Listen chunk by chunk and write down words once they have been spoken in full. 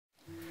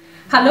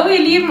Hallo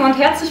ihr Lieben und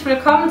herzlich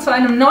willkommen zu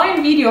einem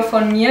neuen Video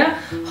von mir.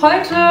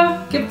 Heute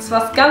gibt es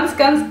was ganz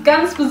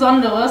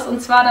Besonderes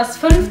und zwar das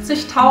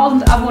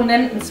 50.000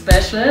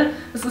 Abonnenten-Special.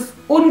 Es ist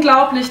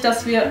unglaublich,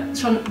 dass wir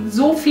schon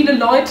so viele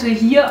Leute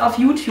hier auf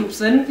YouTube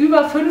sind.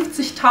 Über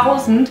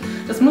 50.000.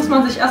 Das muss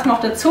man sich erstmal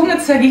auf der Zunge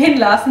zergehen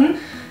lassen.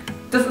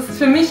 Das ist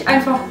für mich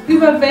einfach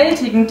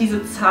überwältigend,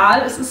 diese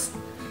Zahl. Es ist,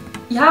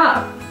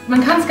 ja,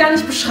 man kann es gar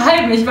nicht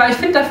beschreiben. Ich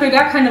finde dafür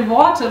gar keine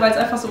Worte, weil es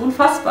einfach so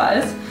unfassbar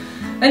ist.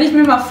 Wenn ich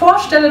mir mal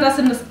vorstelle, dass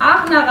in das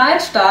Aachener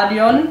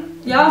Reitstadion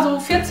ja so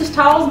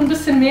 40.000, ein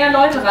bisschen mehr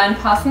Leute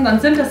reinpassen,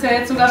 dann sind das ja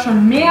jetzt sogar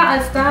schon mehr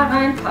als da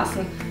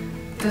reinpassen.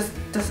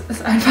 Das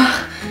ist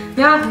einfach,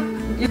 ja,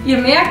 ihr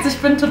merkt, ich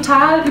bin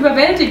total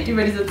überwältigt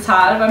über diese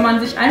Zahl, weil man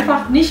sich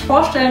einfach nicht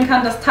vorstellen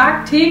kann, dass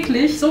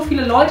tagtäglich so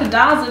viele Leute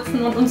da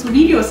sitzen und unsere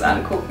Videos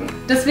angucken.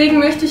 Deswegen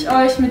möchte ich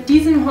euch mit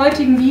diesem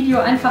heutigen Video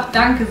einfach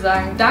Danke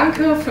sagen.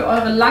 Danke für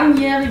eure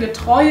langjährige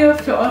Treue,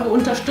 für eure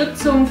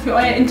Unterstützung, für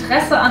euer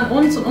Interesse an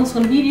uns und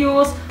unseren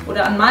Videos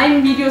oder an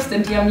meinen Videos,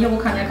 denn Diamiro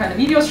kann ja keine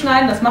Videos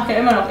schneiden, das mache ja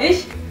immer noch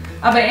ich.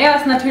 Aber er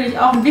ist natürlich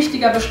auch ein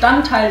wichtiger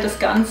Bestandteil des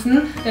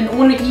Ganzen, denn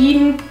ohne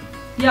ihn,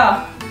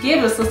 ja,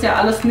 gäbe es das ja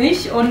alles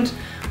nicht und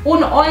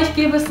ohne euch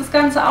gäbe es das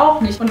Ganze auch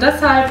nicht. Und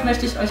deshalb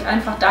möchte ich euch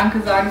einfach Danke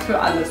sagen für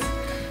alles.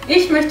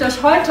 Ich möchte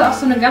euch heute auf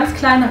so eine ganz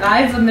kleine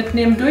Reise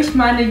mitnehmen durch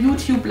meine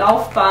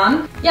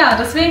YouTube-Laufbahn. Ja,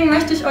 deswegen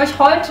möchte ich euch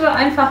heute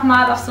einfach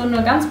mal auf so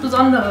eine ganz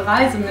besondere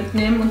Reise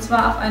mitnehmen. Und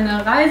zwar auf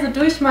eine Reise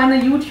durch meine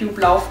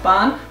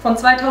YouTube-Laufbahn von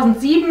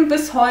 2007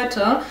 bis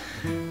heute.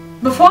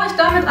 Bevor ich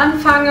damit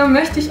anfange,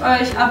 möchte ich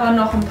euch aber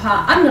noch ein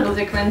paar andere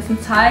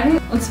Sequenzen zeigen.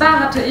 Und zwar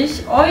hatte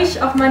ich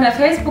euch auf meiner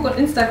Facebook- und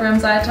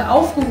Instagram-Seite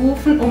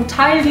aufgerufen, um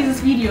Teil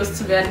dieses Videos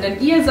zu werden. Denn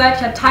ihr seid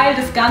ja Teil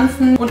des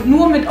Ganzen und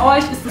nur mit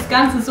euch ist das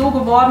Ganze so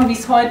geworden, wie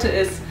es heute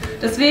ist.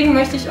 Deswegen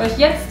möchte ich euch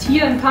jetzt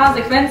hier ein paar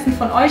Sequenzen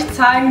von euch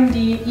zeigen,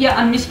 die ihr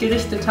an mich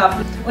gerichtet habt.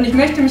 Und ich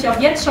möchte mich auch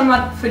jetzt schon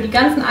mal für die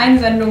ganzen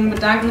Einsendungen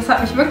bedanken. Es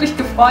hat mich wirklich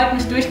gefreut,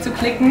 mich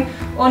durchzuklicken.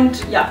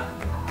 Und ja,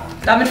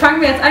 damit fangen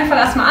wir jetzt einfach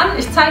erstmal an.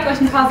 Ich zeige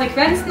euch ein paar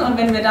Sequenzen und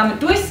wenn wir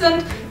damit durch sind,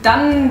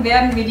 dann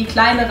werden wir die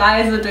kleine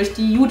Reise durch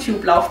die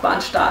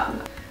YouTube-Laufbahn starten.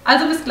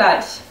 Also bis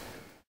gleich.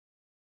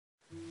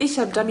 Ich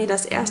habe Dami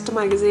das erste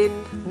Mal gesehen,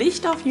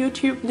 nicht auf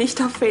YouTube,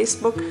 nicht auf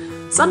Facebook,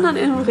 sondern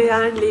im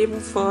realen Leben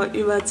vor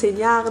über 10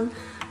 Jahren.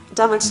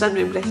 Damals standen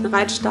wir im gleichen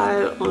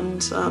Reitstall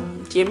und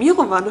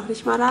Diamiro war noch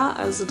nicht mal da,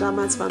 also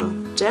damals war noch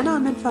Jenna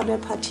mit von der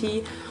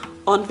Partie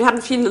und wir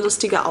hatten viele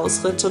lustige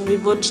Ausritte und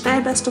wir wurden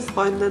schnell beste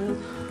Freundinnen.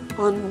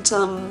 Und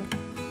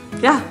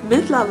ja,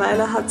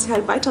 mittlerweile hat sie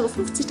halt weitere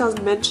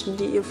 50.000 Menschen,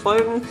 die ihr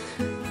folgen,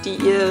 die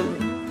ihr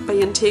bei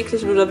ihren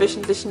täglichen oder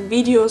wöchentlichen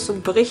Videos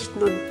und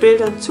Berichten und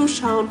Bildern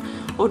zuschauen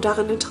und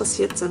darin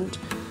interessiert sind.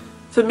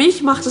 Für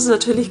mich macht es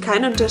natürlich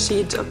keinen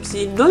Unterschied, ob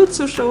sie 0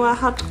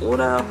 Zuschauer hat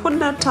oder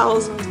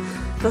 100.000.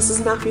 Das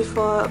ist nach wie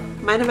vor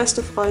meine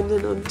beste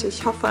Freundin und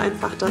ich hoffe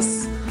einfach,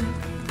 dass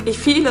ich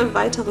viele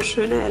weitere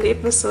schöne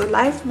Erlebnisse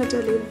live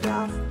miterleben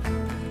darf.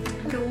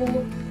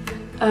 Hallo!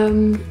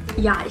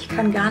 Ja, ich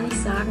kann gar nicht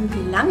sagen,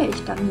 wie lange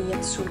ich Dami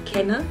jetzt schon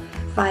kenne,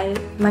 weil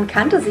man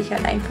kannte sich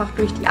halt einfach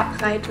durch die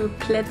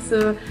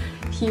Abreiteplätze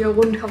hier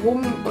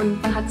rundherum und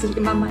man hat sich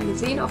immer mal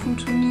gesehen auf dem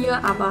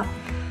Turnier, aber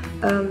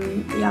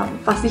ja,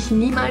 was ich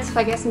niemals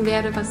vergessen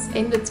werde, was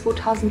Ende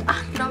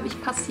 2008, glaube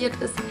ich, passiert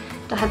ist,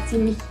 da hat sie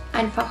mich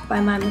einfach bei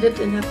meinem Ritt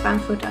in der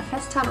Frankfurter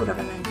Festhalle oder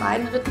bei meinen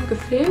beiden Ritten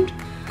gefilmt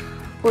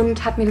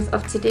und hat mir das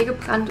auf CD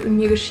gebrannt und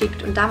mir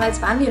geschickt. Und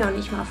damals waren wir noch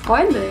nicht mal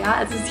Freunde, ja.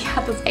 Also sie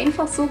hat das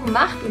einfach so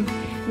gemacht und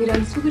mir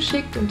dann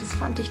zugeschickt und das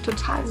fand ich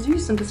total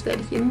süß und das werde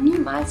ich ihr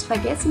niemals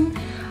vergessen.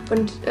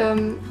 Und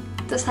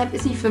deshalb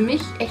ist sie für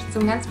mich echt so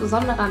ein ganz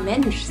besonderer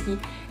Mensch. Sie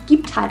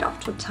gibt halt auch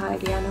total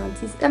gerne und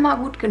sie ist immer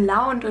gut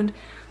gelaunt und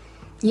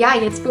ja,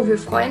 jetzt wo wir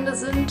Freunde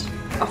sind,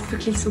 auch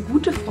wirklich so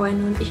gute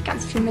Freunde und ich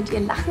ganz viel mit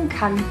ihr lachen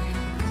kann.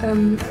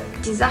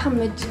 Die Sache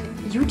mit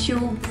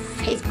YouTube,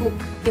 Facebook,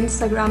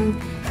 Instagram,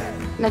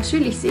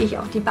 natürlich sehe ich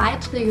auch die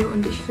Beiträge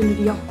und ich finde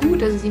die auch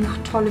gut, also sie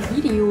macht tolle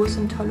Videos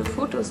und tolle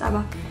Fotos,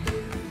 aber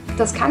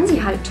das kann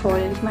sie halt toll.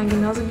 Ich meine,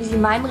 genauso wie sie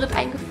meinen Ritt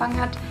eingefangen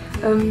hat,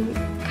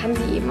 kann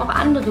sie eben auch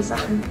andere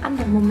Sachen,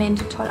 andere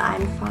Momente toll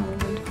einfangen.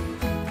 Und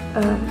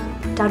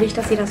dadurch,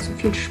 dass ihr das so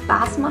viel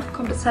Spaß macht,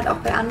 kommt es halt auch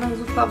bei anderen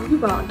super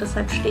rüber und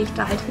deshalb stehe ich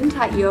da halt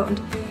hinter ihr.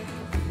 Und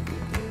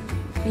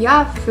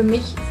ja, für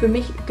mich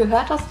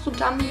gehört das zu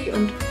Dami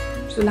und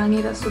solange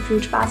ihr das so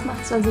viel Spaß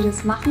macht, soll sie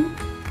das machen.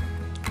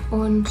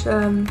 Und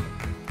für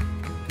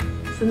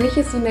mich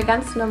ist sie eine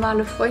ganz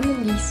normale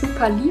Freundin, die ich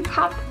super lieb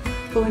habe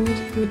und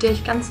mit der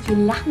ich ganz viel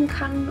lachen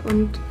kann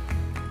und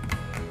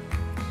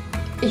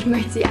ich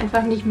möchte sie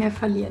einfach nicht mehr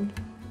verlieren.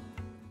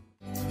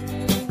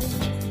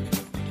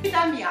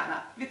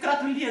 Damiana, wir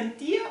gratulieren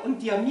dir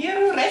und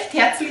Diamiro recht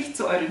herzlich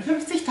zu euren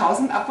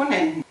 50.000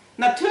 Abonnenten.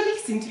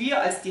 Natürlich sind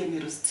wir als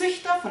Diamiros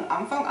Züchter von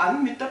Anfang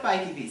an mit dabei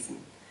gewesen.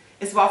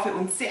 Es war für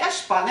uns sehr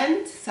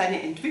spannend,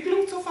 seine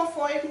Entwicklung zu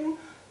verfolgen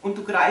und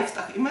du greifst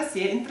auch immer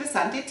sehr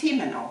interessante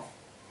Themen auf.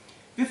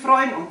 Wir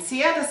freuen uns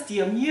sehr, dass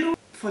Diamiro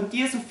von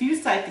dir so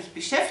vielseitig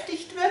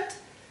beschäftigt wird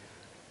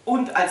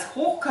und als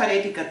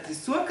hochkarätiger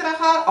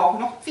Dressurkracher auch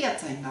noch Pferd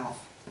sein darf.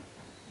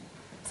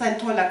 Sein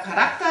toller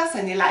Charakter,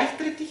 seine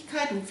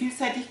Leichtrichtigkeit und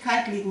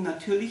Vielseitigkeit liegen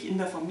natürlich in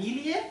der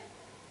Familie.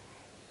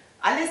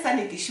 Alle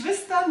seine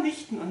Geschwister,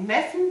 Nichten und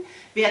Neffen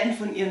werden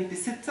von ihren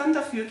Besitzern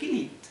dafür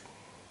geliebt.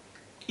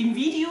 Im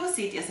Video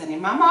seht ihr seine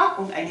Mama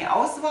und eine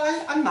Auswahl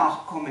an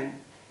Nachkommen.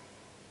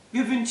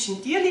 Wir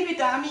wünschen dir, liebe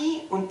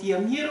Dami, und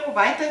Diamiro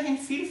weiterhin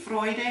viel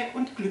Freude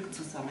und Glück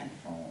zusammen.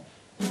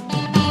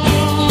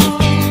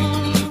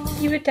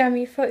 Liebe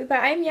Dami, vor über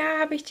einem Jahr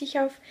habe ich dich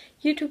auf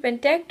YouTube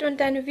entdeckt und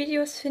deine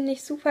Videos finde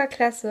ich super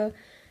klasse.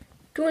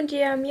 Du und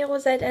Diamiro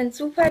seid ein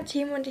super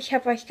Team und ich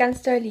habe euch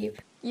ganz doll lieb.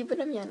 Liebe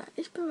Damiana,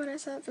 ich bin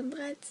Vanessa, bin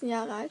 13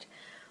 Jahre alt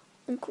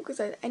und gucke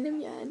seit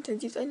einem Jahr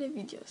intensiv deine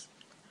Videos.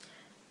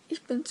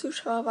 Ich bin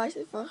Zuschauer, weil ich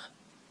einfach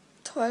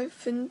toll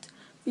finde,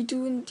 wie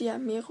du und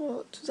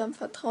Diamiro zusammen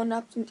Vertrauen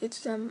habt und ihr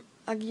zusammen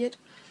agiert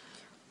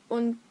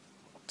und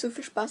so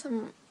viel Spaß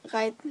am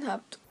Reiten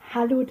habt.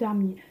 Hallo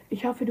Dami,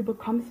 ich hoffe, du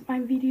bekommst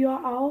mein Video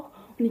auch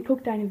und ich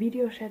gucke deine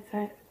Videos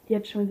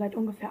jetzt schon seit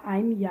ungefähr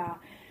einem Jahr.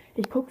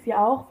 Ich gucke sie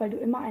auch, weil du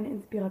immer eine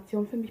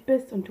Inspiration für mich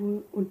bist und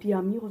du und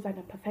Diamiro seid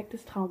ein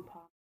perfektes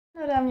Traumpaar.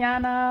 Hallo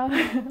Damiana,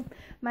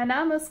 mein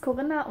Name ist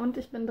Corinna und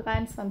ich bin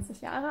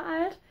 23 Jahre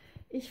alt.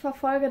 Ich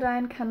verfolge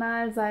deinen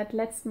Kanal seit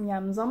letztem Jahr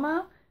im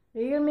Sommer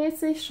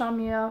regelmäßig, schaue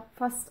mir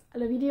fast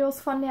alle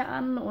Videos von dir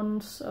an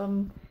und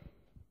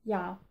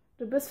ja,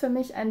 du bist für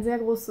mich ein sehr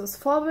großes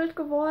Vorbild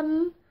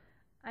geworden.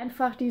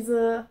 Einfach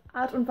diese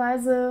Art und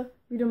Weise,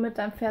 wie du mit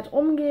deinem Pferd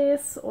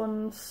umgehst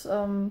und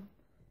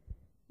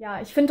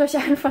ja, ich finde euch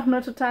einfach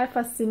nur total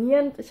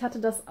faszinierend. Ich hatte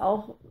das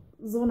auch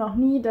so noch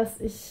nie, dass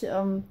ich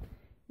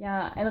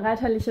ja, ein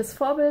reiterliches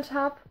Vorbild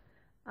habe,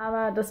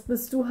 aber das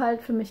bist du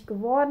halt für mich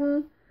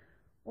geworden.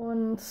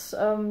 Und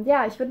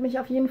ja, ich würde mich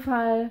auf jeden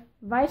Fall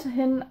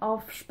weiterhin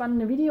auf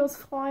spannende Videos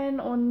freuen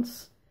und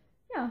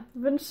ja,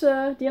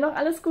 wünsche dir noch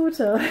alles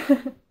Gute.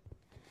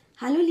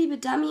 Hallo liebe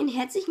Dami und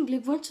herzlichen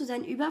Glückwunsch zu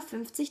deinen über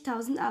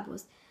 50.000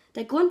 Abos.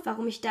 Der Grund,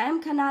 warum ich deinen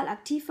Kanal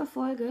aktiv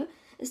verfolge,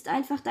 ist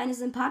einfach deine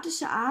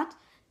sympathische Art.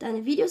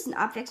 Deine Videos sind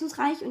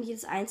abwechslungsreich und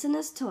jedes einzelne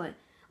ist toll.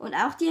 Und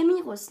auch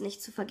Diamiro ist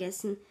nicht zu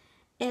vergessen.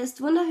 Er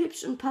ist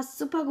wunderhübsch und passt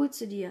super gut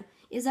zu dir.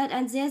 Ihr seid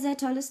ein sehr, sehr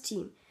tolles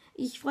Team.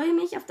 Ich freue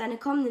mich auf deine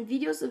kommenden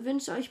Videos und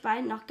wünsche euch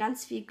beiden noch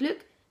ganz viel Glück,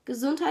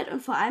 Gesundheit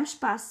und vor allem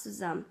Spaß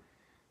zusammen.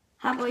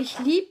 Hab euch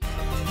lieb.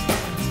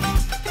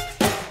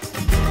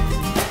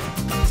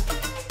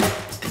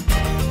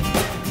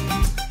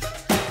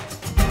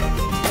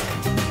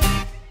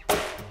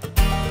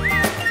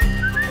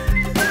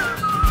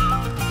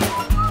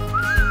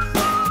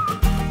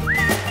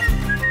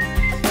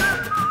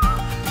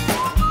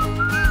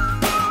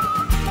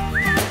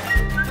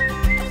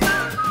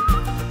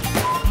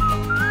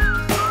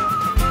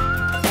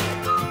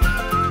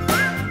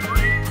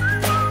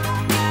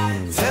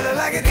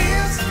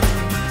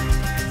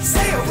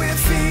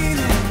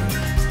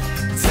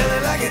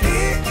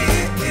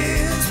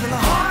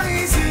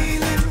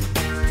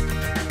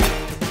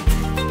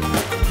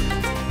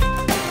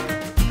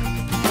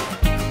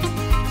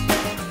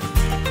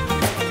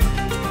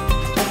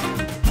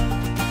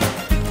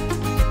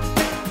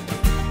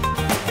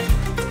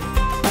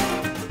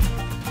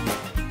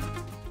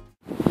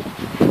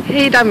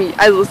 Hey Dami,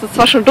 also es ist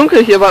zwar schon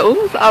dunkel hier bei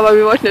uns, aber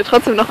wir wollten dir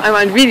trotzdem noch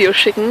einmal ein Video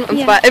schicken. Und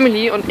zwar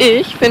Emily und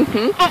ich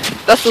finden,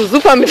 dass du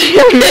super mit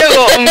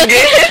Diamiro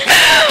umgehst.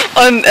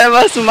 Und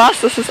was du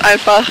machst, das ist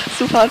einfach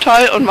super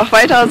toll und mach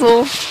weiter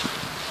so.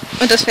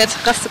 Und das Pferd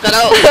rastet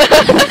gerade auf.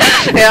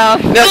 Ja,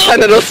 wir haben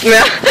keine Lust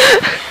mehr.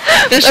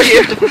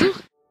 Okay.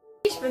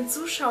 Ich bin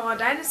Zuschauer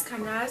deines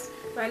Kanals,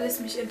 weil es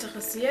mich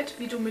interessiert,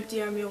 wie du mit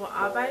Diamiro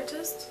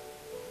arbeitest.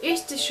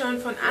 Ich dich schon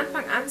von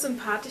Anfang an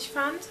sympathisch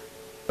fand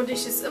und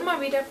ich es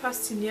immer wieder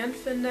faszinierend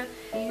finde,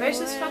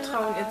 welches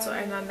Vertrauen ihr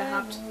zueinander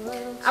habt.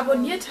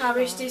 Abonniert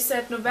habe ich dich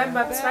seit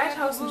November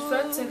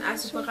 2014,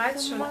 also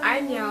bereits schon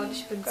ein Jahr, und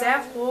ich bin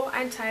sehr froh,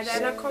 ein Teil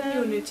deiner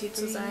Community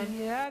zu sein.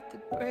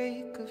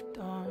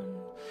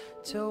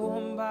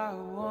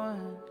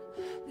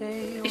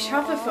 Ich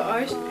hoffe für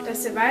euch,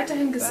 dass ihr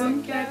weiterhin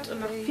gesund bleibt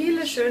und noch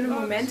viele schöne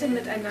Momente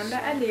miteinander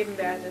erleben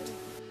werdet.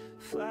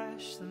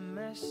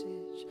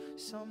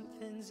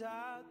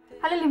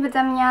 Hallo liebe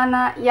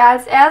Damiana, ja,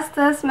 als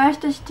erstes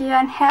möchte ich dir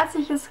ein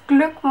herzliches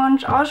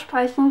Glückwunsch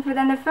aussprechen für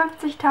deine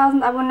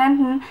 50.000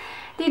 Abonnenten,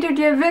 die du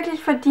dir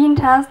wirklich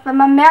verdient hast, weil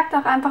man merkt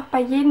auch einfach bei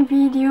jedem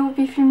Video,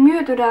 wie viel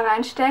Mühe du da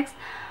reinsteckst.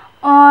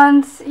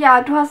 Und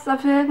ja, du hast es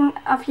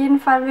auf jeden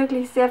Fall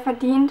wirklich sehr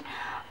verdient.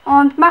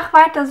 Und mach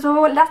weiter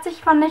so, lass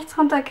dich von nichts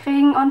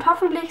runterkriegen und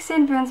hoffentlich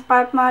sehen wir uns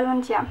bald mal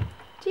und ja,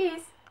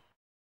 tschüss.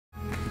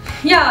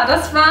 Ja,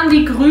 das waren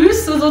die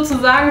Grüße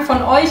sozusagen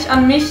von euch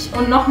an mich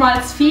und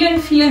nochmals vielen,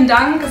 vielen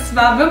Dank. Es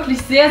war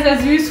wirklich sehr, sehr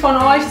süß von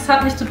euch. Es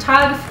hat mich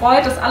total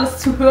gefreut, das alles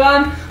zu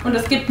hören und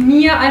es gibt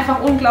mir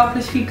einfach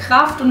unglaublich viel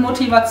Kraft und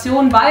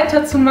Motivation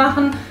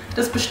weiterzumachen.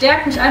 Das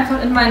bestärkt mich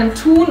einfach in meinem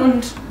Tun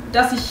und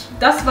dass ich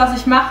das, was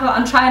ich mache,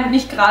 anscheinend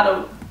nicht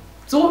gerade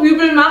so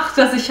übel mache,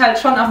 dass ich halt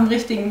schon auf dem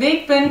richtigen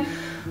Weg bin.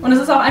 Und es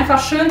ist auch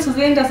einfach schön zu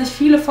sehen, dass ich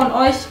viele von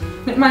euch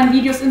mit meinen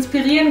Videos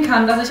inspirieren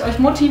kann, dass ich euch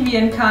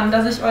motivieren kann,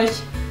 dass ich euch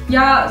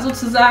ja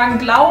sozusagen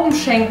Glauben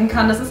schenken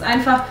kann. Das ist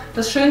einfach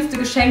das schönste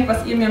Geschenk,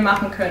 was ihr mir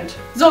machen könnt.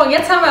 So,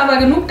 jetzt haben wir aber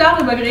genug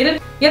darüber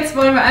geredet. Jetzt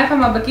wollen wir einfach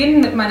mal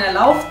beginnen mit meiner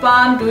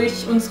Laufbahn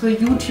durch unsere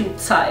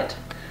YouTube-Zeit.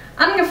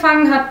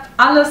 Angefangen hat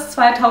alles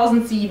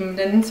 2007,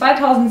 denn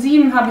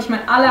 2007 habe ich mein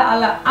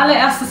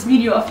allererstes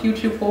Video auf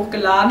YouTube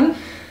hochgeladen.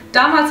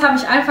 Damals habe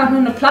ich einfach nur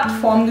eine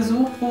Plattform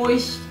gesucht, wo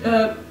ich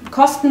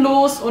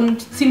kostenlos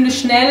und ziemlich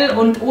schnell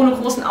und ohne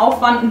großen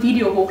Aufwand ein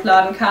Video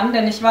hochladen kann,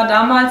 denn ich war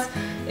damals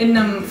in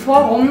einem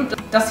Forum,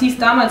 das hieß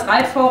damals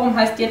Reitforum,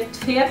 heißt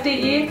jetzt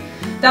Pferd.de.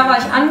 Da war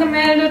ich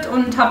angemeldet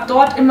und habe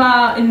dort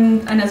immer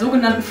in einer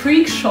sogenannten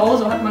Freak-Show,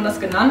 so hat man das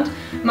genannt,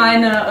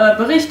 meine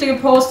Berichte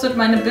gepostet,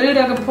 meine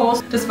Bilder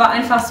gepostet. Das war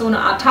einfach so eine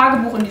Art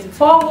Tagebuch in diesem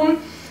Forum.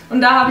 Und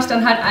da habe ich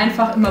dann halt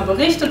einfach immer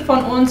berichtet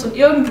von uns und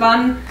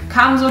irgendwann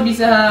kam so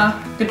dieser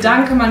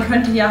Gedanke, man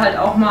könnte ja halt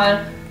auch mal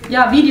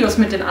Videos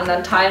mit den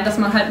anderen teilen, dass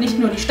man halt nicht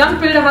nur die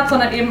Standbilder hat,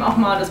 sondern eben auch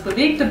mal das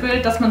bewegte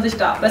Bild, dass man sich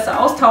da besser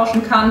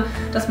austauschen kann,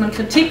 dass man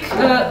Kritik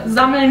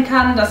sammeln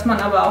kann, dass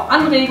man aber auch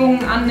Anregungen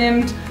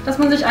annimmt, dass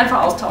man sich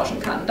einfach austauschen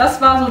kann. Das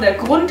war so der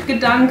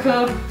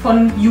Grundgedanke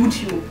von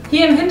YouTube.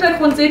 Hier im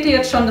Hintergrund seht ihr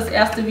jetzt schon das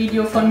erste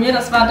Video von mir.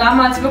 Das war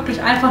damals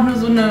wirklich einfach nur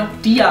so eine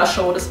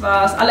Dia-Show. Das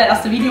war das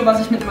allererste Video, was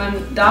ich mit meinem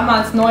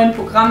damals neuen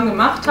Programm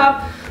gemacht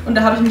habe. Und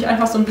da habe ich mich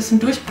einfach so ein bisschen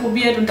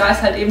durchprobiert und da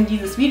ist halt eben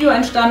dieses Video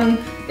entstanden.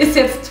 Ist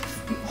jetzt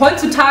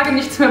heutzutage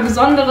nichts mehr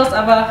Besonderes,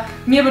 aber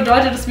mir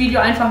bedeutet das Video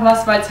einfach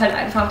was, weil es halt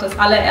einfach das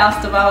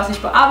allererste war, was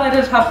ich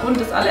bearbeitet habe und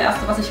das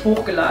allererste, was ich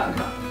hochgeladen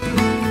habe.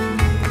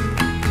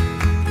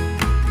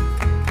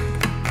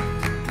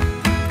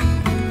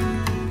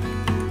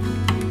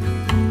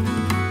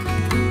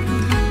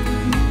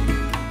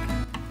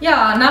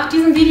 Ja, nach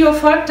diesem Video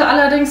folgte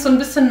allerdings so ein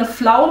bisschen eine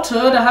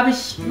Flaute. Da habe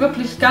ich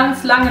wirklich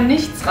ganz lange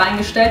nichts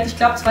reingestellt. Ich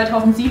glaube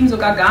 2007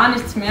 sogar gar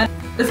nichts mehr.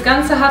 Das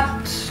Ganze hat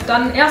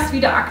dann erst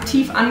wieder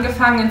aktiv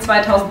angefangen in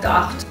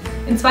 2008.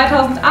 In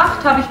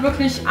 2008 habe ich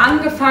wirklich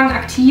angefangen,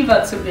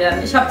 aktiver zu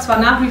werden. Ich habe zwar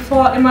nach wie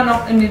vor immer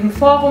noch in dem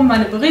Forum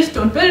meine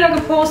Berichte und Bilder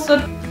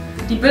gepostet.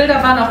 Die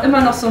Bilder waren auch immer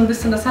noch so ein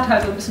bisschen, das hat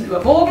halt so ein bisschen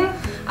überwogen.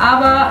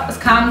 Aber es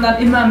kamen dann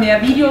immer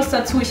mehr Videos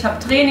dazu. Ich habe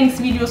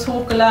Trainingsvideos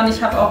hochgeladen,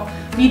 ich habe auch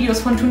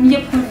Videos von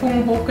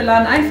Turnierprüfungen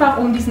hochgeladen, einfach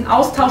um diesen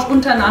Austausch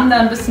untereinander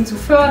ein bisschen zu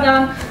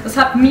fördern. Das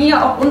hat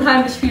mir auch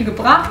unheimlich viel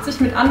gebracht, sich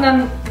mit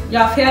anderen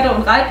Pferde-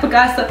 und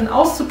Reitbegeisterten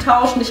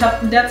auszutauschen. Ich habe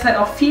in der Zeit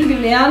auch viel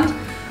gelernt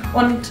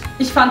und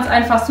ich fand es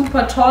einfach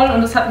super toll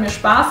und es hat mir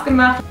Spaß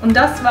gemacht. Und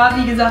das war,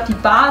 wie gesagt, die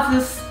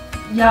Basis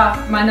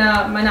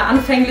meiner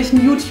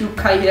anfänglichen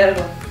YouTube-Karriere.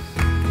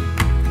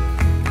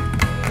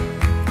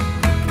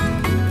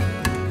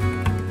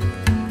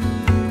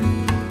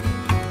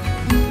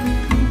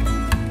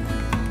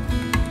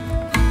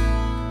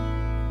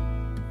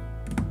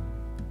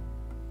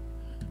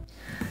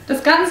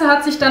 Das Ganze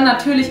hat sich dann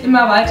natürlich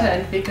immer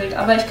weiterentwickelt,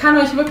 aber ich kann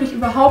euch wirklich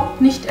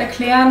überhaupt nicht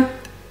erklären,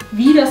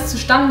 wie das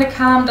zustande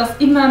kam, dass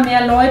immer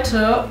mehr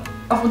Leute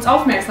auf uns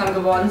aufmerksam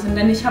geworden sind.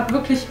 Denn ich habe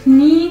wirklich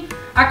nie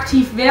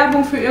aktiv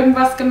Werbung für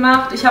irgendwas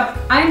gemacht. Ich habe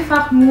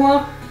einfach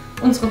nur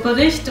unsere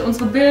Berichte,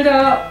 unsere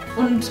Bilder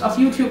und auf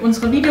YouTube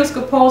unsere Videos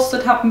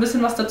gepostet, habe ein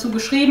bisschen was dazu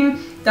geschrieben.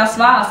 Das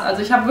war's.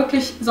 Also ich habe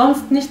wirklich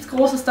sonst nichts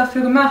Großes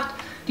dafür gemacht.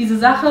 Diese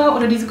Sache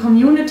oder diese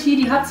Community,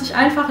 die hat sich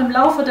einfach im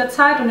Laufe der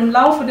Zeit und im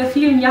Laufe der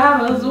vielen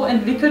Jahre so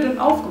entwickelt und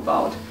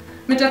aufgebaut.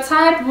 Mit der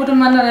Zeit wurde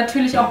man dann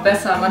natürlich auch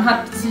besser. Man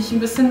hat sich ein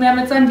bisschen mehr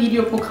mit seinem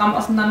Videoprogramm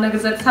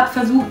auseinandergesetzt, hat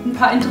versucht, ein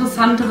paar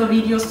interessantere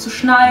Videos zu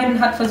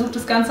schneiden, hat versucht,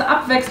 das Ganze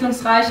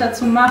abwechslungsreicher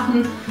zu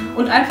machen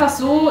und einfach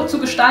so zu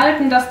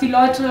gestalten, dass die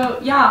Leute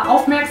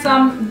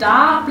aufmerksam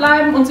da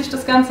bleiben und sich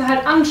das Ganze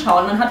halt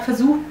anschauen. Man hat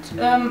versucht,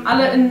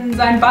 alle in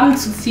seinen Bann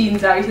zu ziehen,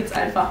 sage ich jetzt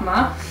einfach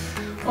mal.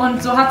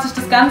 Und so hat sich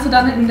das Ganze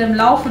dann in dem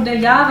Laufe der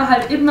Jahre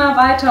halt immer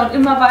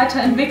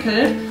weiter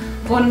entwickelt.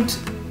 Und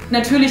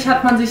natürlich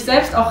hat man sich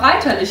selbst auch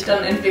reiterlich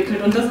dann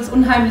entwickelt. Und das ist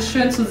unheimlich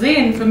schön zu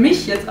sehen, für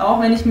mich jetzt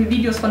auch, wenn ich mir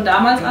Videos von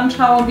damals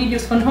anschaue und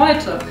Videos von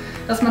heute.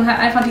 Dass man halt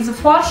einfach diese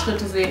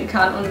Fortschritte sehen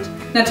kann. Und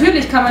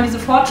natürlich kann man diese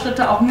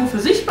Fortschritte auch nur für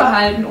sich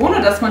behalten,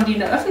 ohne dass man die in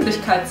der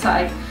Öffentlichkeit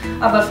zeigt.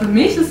 Aber für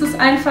mich ist es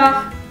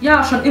einfach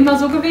schon immer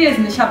so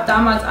gewesen. Ich habe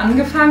damals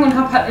angefangen und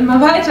habe halt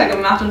immer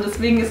weitergemacht. Und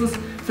deswegen ist es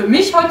für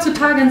mich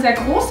heutzutage ein sehr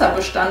großer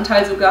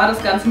Bestandteil sogar,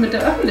 das Ganze mit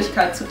der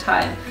Öffentlichkeit zu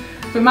teilen.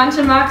 Für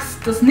manche mag es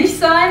das nicht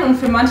sein und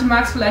für manche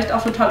mag es vielleicht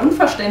auch total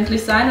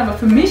unverständlich sein, aber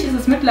für mich ist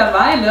es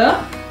mittlerweile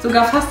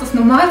sogar fast das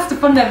Normalste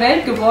von der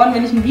Welt geworden,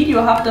 wenn ich ein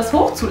Video habe, das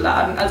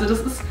hochzuladen. Also das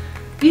ist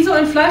wie so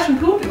in Fleisch und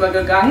Blut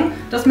übergegangen,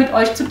 das mit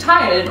euch zu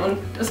teilen. Und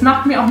es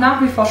macht mir auch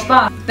nach wie vor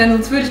Spaß, denn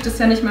sonst würde ich das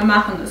ja nicht mehr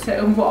machen, ist ja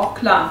irgendwo auch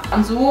klar.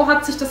 Und so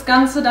hat sich das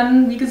Ganze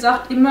dann, wie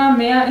gesagt, immer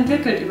mehr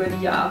entwickelt über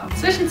die Jahre.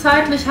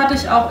 Zwischenzeitlich hatte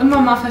ich auch immer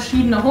mal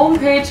verschiedene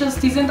Homepages,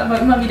 die sind aber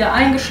immer wieder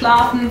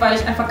eingeschlafen, weil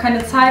ich einfach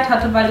keine Zeit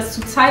hatte, weil es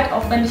zu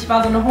zeitaufwendig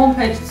war, so eine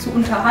Homepage zu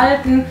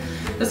unterhalten.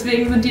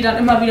 Deswegen sind die dann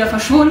immer wieder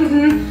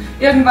verschwunden.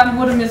 Irgendwann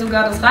wurde mir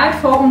sogar das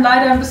Reitforum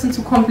leider ein bisschen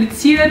zu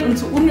kompliziert und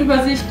zu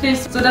unübersichtlich,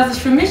 sodass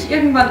ich für mich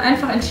irgendwann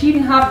einfach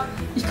entschieden habe,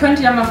 ich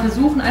könnte ja mal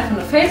versuchen, einfach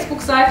eine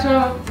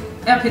Facebook-Seite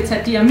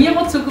RPZ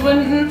Diamiro zu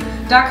gründen.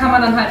 Da kann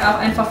man dann halt auch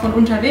einfach von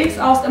unterwegs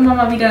aus immer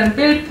mal wieder ein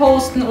Bild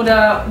posten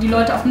oder die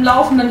Leute auf dem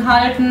Laufenden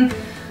halten.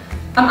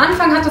 Am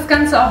Anfang hat das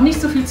Ganze auch nicht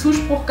so viel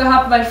Zuspruch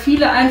gehabt, weil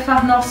viele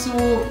einfach noch so,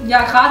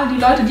 ja gerade die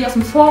Leute, die aus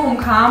dem Forum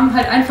kamen,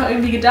 halt einfach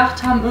irgendwie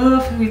gedacht haben,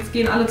 jetzt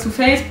gehen alle zu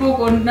Facebook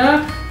und ne.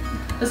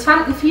 Das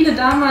fanden viele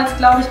damals,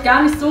 glaube ich,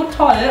 gar nicht so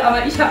toll,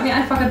 aber ich habe mir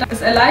einfach gedacht,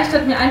 es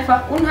erleichtert mir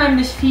einfach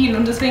unheimlich viel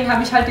und deswegen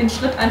habe ich halt den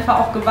Schritt einfach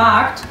auch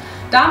gewagt.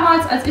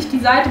 Damals, als ich die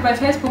Seite bei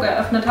Facebook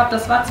eröffnet habe,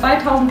 das war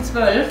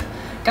 2012,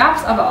 gab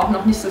es aber auch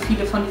noch nicht so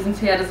viele von diesen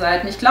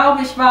Pferdeseiten. Ich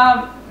glaube, ich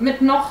war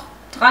mit noch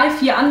 3,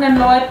 4 anderen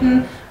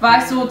Leuten, war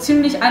ich so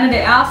ziemlich eine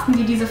der ersten,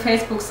 die diese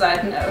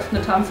Facebook-Seiten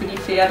eröffnet haben für die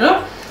Pferde.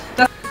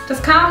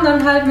 Das kam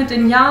dann halt mit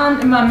den Jahren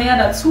immer mehr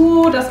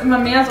dazu, dass immer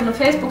mehr so eine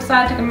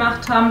Facebook-Seite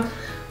gemacht haben.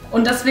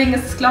 Und deswegen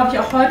ist es, glaube ich,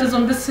 auch heute so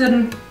ein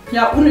bisschen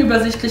ja,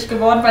 unübersichtlich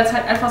geworden, weil es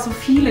halt einfach so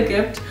viele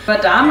gibt. Aber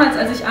damals,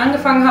 als ich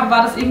angefangen habe,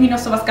 war das irgendwie noch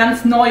so was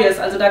ganz Neues.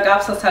 Also da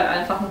gab es das halt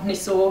einfach noch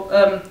nicht so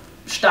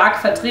stark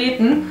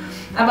vertreten.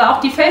 Aber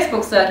auch die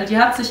Facebook-Seite, die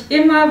hat sich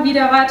immer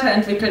wieder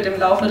weiterentwickelt im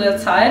Laufe der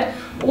Zeit,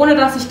 ohne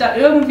dass ich da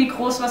irgendwie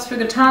groß was für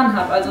getan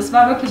habe. Also es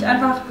war wirklich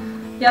einfach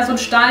ja, so ein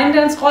Stein,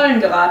 der ins Rollen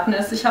geraten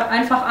ist. Ich habe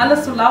einfach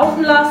alles so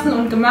laufen lassen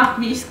und gemacht,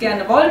 wie ich es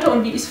gerne wollte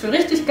und wie ich es für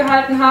richtig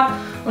gehalten habe.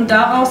 Und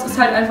daraus ist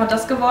halt einfach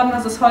das geworden,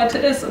 was es heute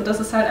ist. Und das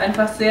ist halt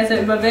einfach sehr,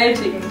 sehr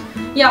überwältigend.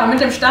 Ja, und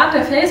mit dem Start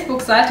der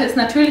Facebook-Seite ist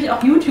natürlich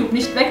auch YouTube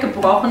nicht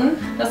weggebrochen.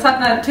 Das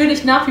hat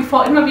natürlich nach wie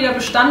vor immer wieder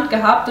Bestand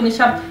gehabt. Und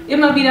ich habe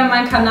immer wieder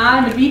meinen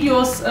Kanal mit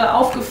Videos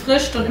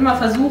aufgefrischt und immer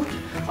versucht,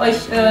 euch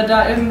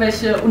da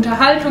irgendwelche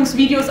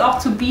Unterhaltungsvideos auch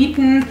zu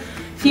bieten.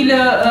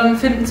 Viele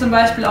finden zum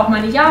Beispiel auch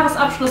meine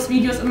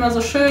Jahresabschlussvideos immer so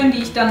schön,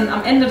 die ich dann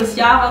am Ende des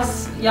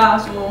Jahres ja,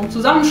 so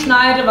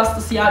zusammenschneide, was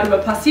das Jahr über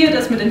passiert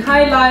ist mit den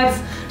Highlights.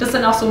 Das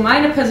sind auch so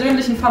meine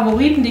persönlichen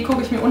Favoriten, die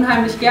gucke ich mir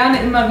unheimlich gerne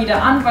immer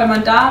wieder an, weil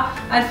man da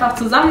einfach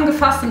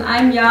zusammengefasst in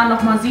einem Jahr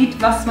nochmal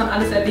sieht, was man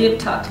alles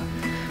erlebt hat.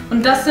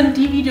 Und das sind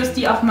die Videos,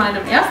 die auf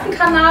meinem ersten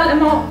Kanal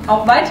immer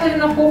auch weiterhin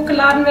noch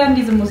hochgeladen werden,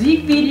 diese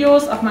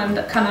Musikvideos auf meinem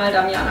Kanal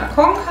Damiana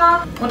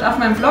Konka und auf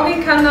meinem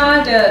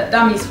Vlogging-Kanal, der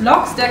Damis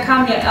Vlogs, der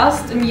kam ja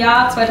erst im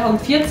Jahr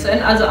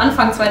 2014, also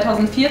Anfang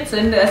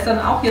 2014, der ist dann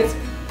auch jetzt,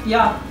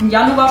 ja, im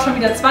Januar schon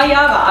wieder 2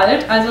 Jahre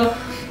alt, also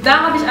da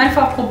habe ich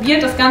einfach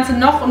probiert, das Ganze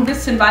noch ein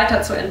bisschen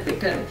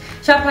weiterzuentwickeln.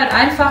 Ich habe halt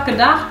einfach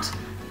gedacht,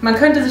 man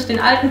könnte sich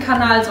den alten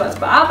Kanal so als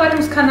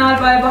Bearbeitungskanal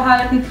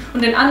beibehalten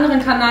und den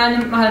anderen Kanal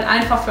nimmt man halt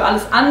einfach für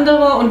alles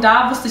andere und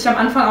da wusste ich am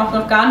Anfang auch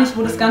noch gar nicht,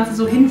 wo das Ganze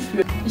so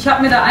hinführt. Ich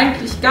habe mir da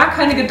eigentlich gar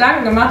keine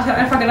Gedanken gemacht, ich habe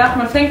einfach gedacht,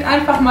 man fängt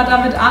einfach mal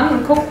damit an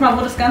und guckt mal,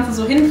 wo das Ganze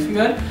so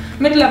hinführt.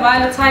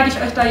 Mittlerweile zeige ich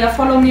euch da ja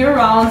Follow Me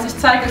Arounds, ich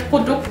zeige euch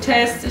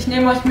Produkttests, ich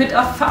nehme euch mit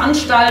auf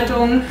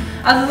Veranstaltungen.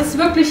 Also es ist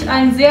wirklich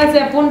ein sehr,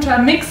 sehr bunter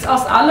Mix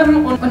aus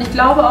allem und ich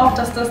glaube auch,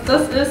 dass das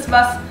ist,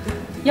 was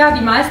ja,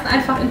 die meisten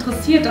einfach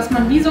interessiert, dass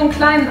man wie so einen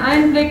kleinen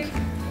Einblick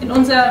in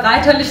unser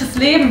reiterliches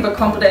Leben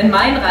bekommt oder in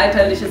mein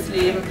reiterliches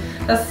Leben.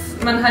 Dass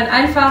man halt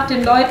einfach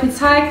den Leuten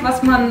zeigt,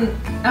 was man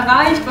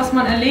erreicht, was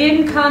man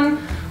erleben kann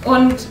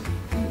und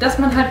dass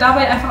man halt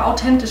dabei einfach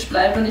authentisch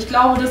bleibt. Und ich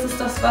glaube, das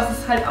ist das, was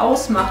es halt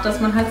ausmacht, dass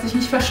man halt sich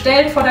nicht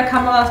verstellt vor der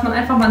Kamera, dass man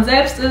einfach man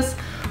selbst ist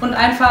und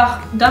einfach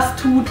das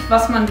tut,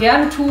 was man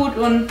gerne tut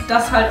und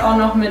das halt auch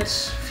noch mit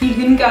viel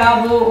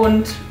Hingabe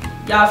und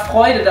ja,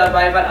 Freude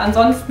dabei, weil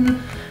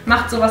ansonsten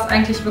macht sowas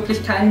eigentlich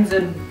wirklich keinen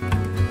Sinn.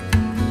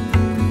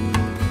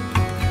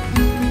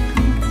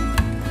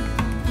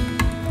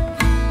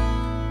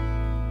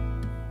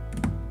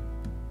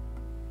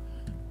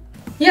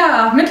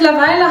 Ja,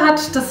 mittlerweile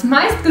hat das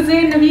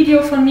meistgesehene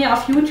Video von mir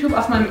auf YouTube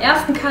auf meinem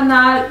ersten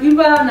Kanal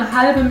über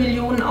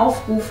 500.000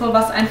 Aufrufe,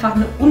 was einfach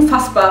eine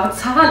unfassbare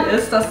Zahl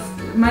ist, dass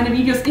meine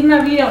Videos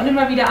immer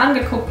wieder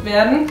angeguckt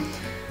werden.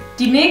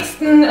 Die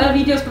nächsten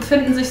Videos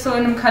befinden sich so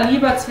in einem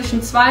Kaliber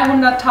zwischen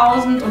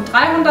 200.000 und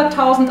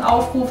 300.000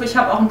 Aufrufe. Ich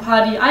habe auch ein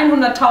paar, die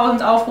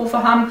 100.000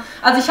 Aufrufe haben.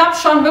 Also ich habe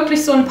schon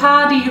wirklich so ein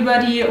paar, die über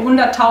die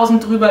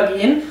 100.000 drüber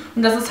gehen.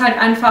 Und das ist halt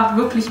einfach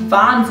wirklich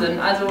Wahnsinn.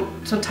 Also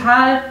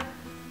total,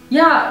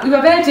 ja,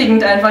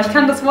 überwältigend einfach. Ich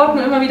kann das Wort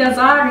nur immer wieder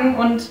sagen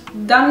und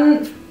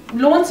dann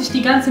lohnt sich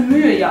die ganze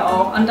Mühe ja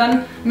auch. Und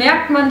dann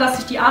merkt man, dass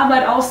sich die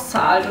Arbeit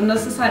auszahlt. Und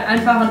das ist halt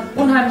einfach ein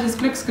unheimliches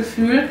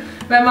Glücksgefühl,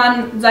 wenn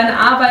man seine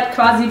Arbeit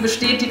quasi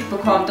bestätigt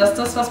bekommt, dass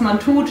das, was man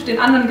tut, den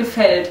anderen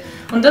gefällt.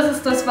 Und das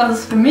ist das, was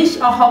es für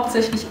mich auch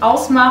hauptsächlich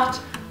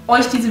ausmacht,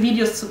 euch diese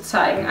Videos zu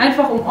zeigen.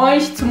 Einfach um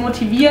euch zu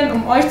motivieren,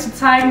 um euch zu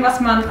zeigen, was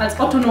man als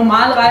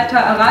Otto-Normalreiter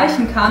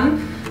erreichen kann.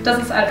 Das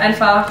ist halt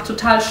einfach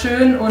total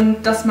schön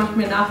und das macht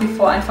mir nach wie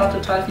vor einfach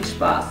total viel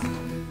Spaß.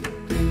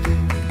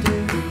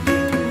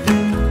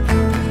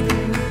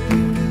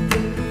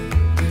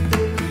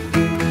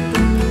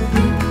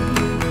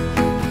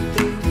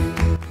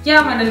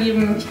 Ja, meine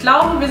Lieben, ich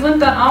glaube, wir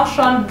sind dann auch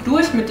schon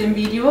durch mit dem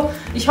Video.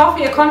 Ich hoffe,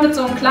 ihr konntet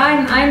so einen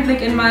kleinen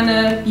Einblick in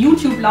meine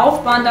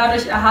YouTube-Laufbahn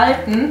dadurch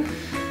erhalten.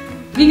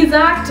 Wie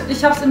gesagt,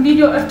 ich habe es im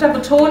Video öfter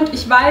betont,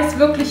 ich weiß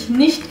wirklich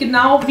nicht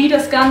genau, wie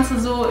das Ganze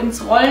so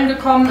ins Rollen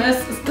gekommen ist.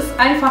 Es ist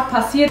einfach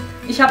passiert.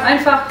 Ich habe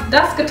einfach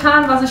das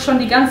getan, was ich schon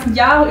die ganzen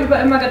Jahre über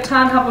immer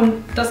getan habe und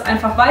das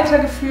einfach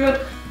weitergeführt.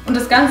 Und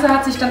das Ganze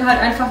hat sich dann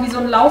halt einfach wie so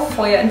ein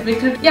Lauffeuer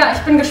entwickelt. Ja, ich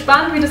bin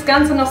gespannt, wie das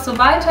Ganze noch so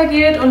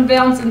weitergeht und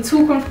wer uns in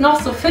Zukunft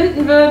noch so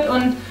finden wird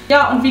und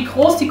ja, und wie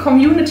groß die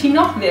Community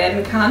noch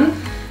werden kann.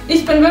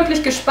 Ich bin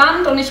wirklich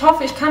gespannt und ich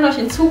hoffe, ich kann euch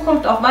in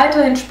Zukunft auch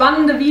weiterhin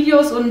spannende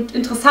Videos und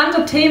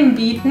interessante Themen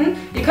bieten.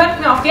 Ihr könnt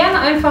mir auch gerne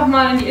einfach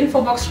mal in die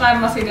Infobox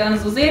schreiben, was ihr gerne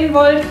so sehen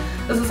wollt.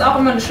 Das ist auch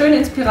immer eine schöne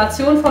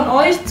Inspiration von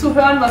euch, zu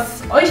hören,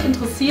 was euch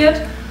interessiert.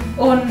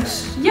 Und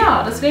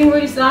ja, deswegen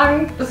würde ich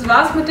sagen, das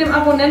war's mit dem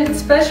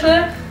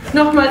Abonnenten-Special.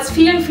 Nochmals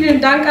vielen,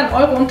 vielen Dank an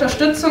eure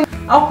Unterstützung,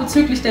 auch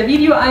bezüglich der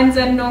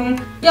Videoeinsendungen.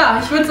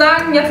 Ja, ich würde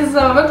sagen, jetzt ist es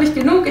aber wirklich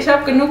genug. Ich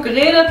habe genug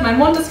geredet, mein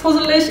Mund ist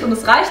fusselig und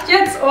es reicht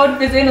jetzt. Und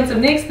wir sehen uns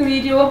im nächsten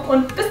Video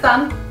und bis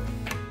dann!